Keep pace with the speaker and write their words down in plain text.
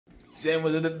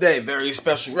Sandwich of the day, very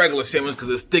special regular sandwich because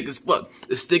it's thick as fuck.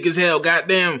 It's thick as hell,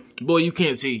 goddamn. Boy, you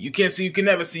can't see. You can't see, you can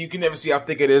never see how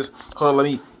thick it is. Hold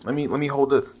on, let me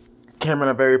hold the camera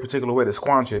in a very particular way to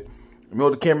squanch it. Let me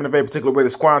hold the camera in a very particular way to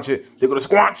squanch it. They're gonna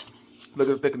squanch. Look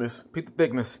at the thickness. Peep the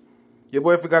thickness. Your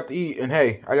boy forgot to eat, and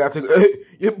hey, I gotta take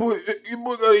your boy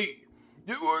gotta eat.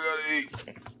 Your boy gotta eat.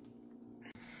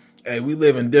 Hey, we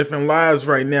live in different lives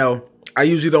right now. I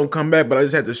usually don't come back, but I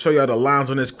just had to show y'all the lines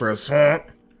on this croissant.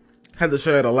 Had to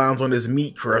show you the lines on this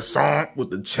meat croissant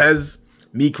with the cheese.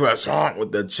 Meat croissant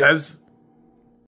with the cheese.